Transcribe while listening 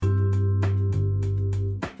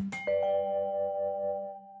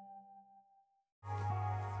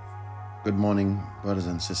Good morning, brothers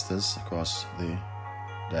and sisters across the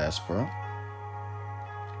diaspora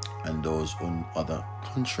and those in other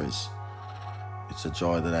countries. It's a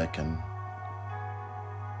joy that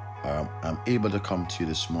I'm able to come to you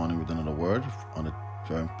this morning with another word on a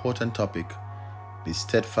very important topic, be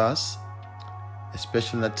steadfast,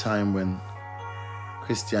 especially in a time when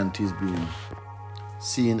Christianity is being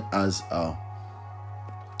seen as a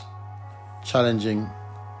challenging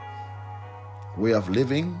way of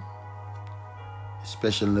living,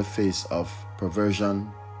 especially in the face of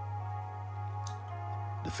perversion,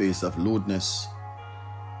 the face of lewdness,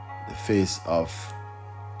 the face of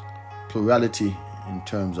plurality in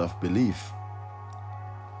terms of belief.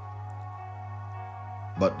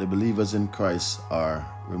 But the believers in Christ are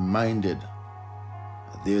reminded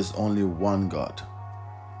that there is only one God.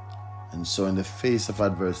 And so in the face of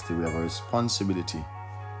adversity, we have a responsibility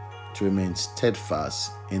to remain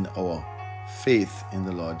steadfast in our faith in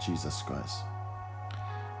the Lord Jesus Christ.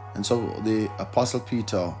 And so the Apostle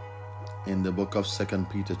Peter in the book of 2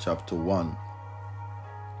 Peter chapter 1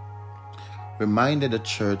 reminded the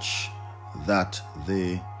church that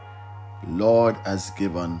the Lord has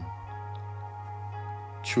given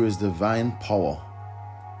through his divine power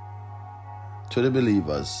to the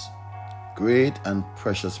believers great and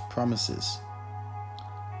precious promises.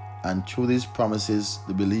 And through these promises,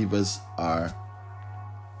 the believers are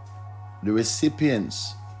the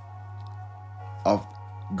recipients of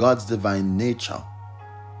God's divine nature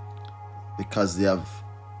because they have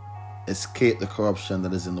escaped the corruption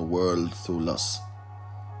that is in the world through lust.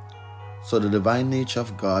 So the divine nature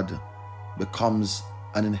of God becomes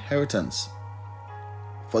an inheritance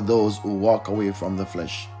for those who walk away from the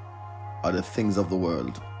flesh or the things of the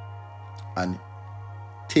world and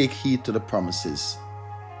take heed to the promises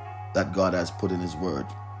that God has put in his word.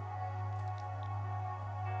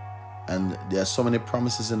 And there are so many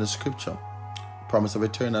promises in the scripture. The promise of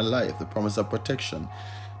eternal life, the promise of protection,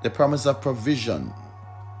 the promise of provision,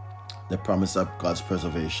 the promise of God's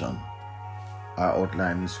preservation are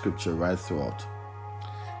outlined in scripture right throughout.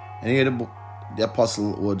 And here the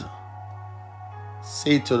apostle would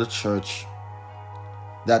say to the church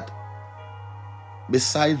that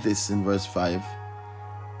beside this, in verse 5,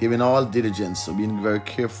 giving all diligence, so being very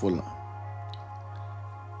careful,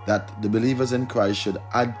 that the believers in Christ should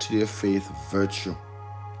add to their faith virtue,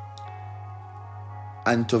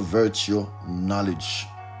 and to virtue knowledge.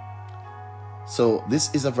 So this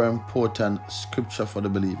is a very important scripture for the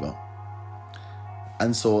believer.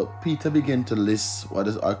 And so Peter began to list what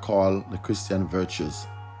are called the Christian virtues,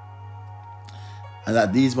 and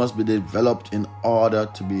that these must be developed in order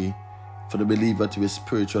for the believer to be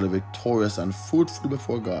spiritually victorious and fruitful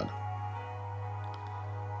before God.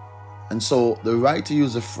 And so the writer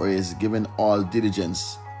used the phrase giving all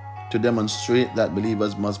diligence to demonstrate that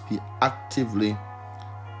believers must be actively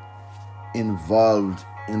involved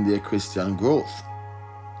in their Christian growth.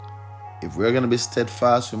 If we're going to be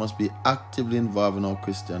steadfast, we must be actively involved in our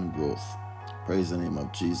Christian growth. Praise the name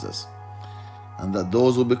of Jesus. And that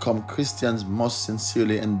those who become Christians must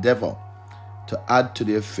sincerely endeavor to add to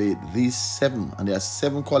their faith these 7, and there are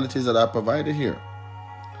 7 qualities that are provided here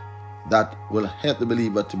that will help the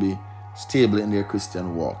believer to be stable in their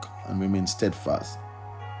Christian walk and remain steadfast.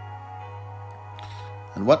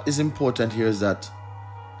 And what is important here is that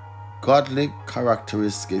godly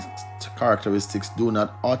characteristics do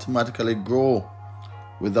not automatically grow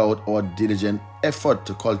without our diligent effort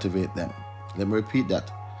to cultivate them. Let me repeat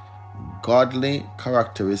that. Godly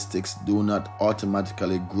characteristics do not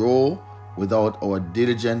automatically grow without our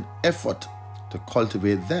diligent effort to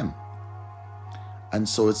cultivate them. And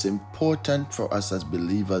so it's important for us as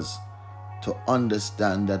believers to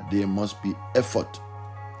understand that there must be effort,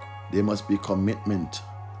 there must be commitment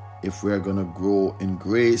if we're going to grow in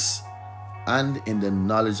grace and in the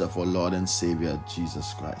knowledge of our Lord and Savior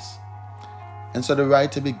Jesus Christ. And so the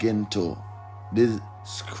writer began to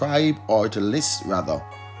describe, or to list rather,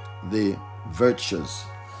 the virtues.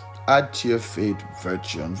 Add to your faith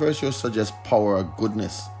virtue. And virtue suggests power or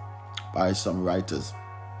goodness by some writers.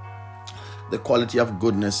 The quality of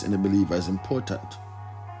goodness in the believer is important.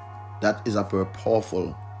 That is a very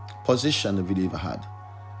powerful position the believer had.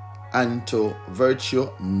 And to virtue,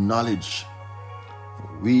 knowledge.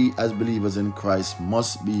 We as believers in Christ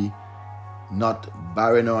must be not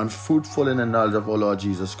barren or unfruitful in the knowledge of our Lord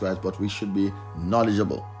Jesus Christ, but we should be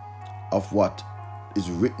knowledgeable of what is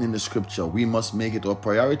written in the scripture. We must make it our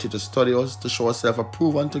priority to study us, to show ourselves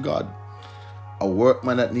approved unto God, a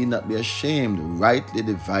workman that need not be ashamed, rightly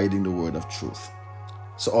dividing the word of truth.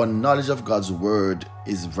 So our knowledge of God's word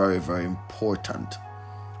is very, very important.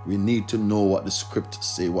 We need to know what the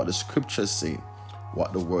scriptures say,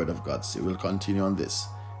 what the Word of God says. We'll continue on this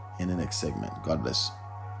in the next segment. God bless.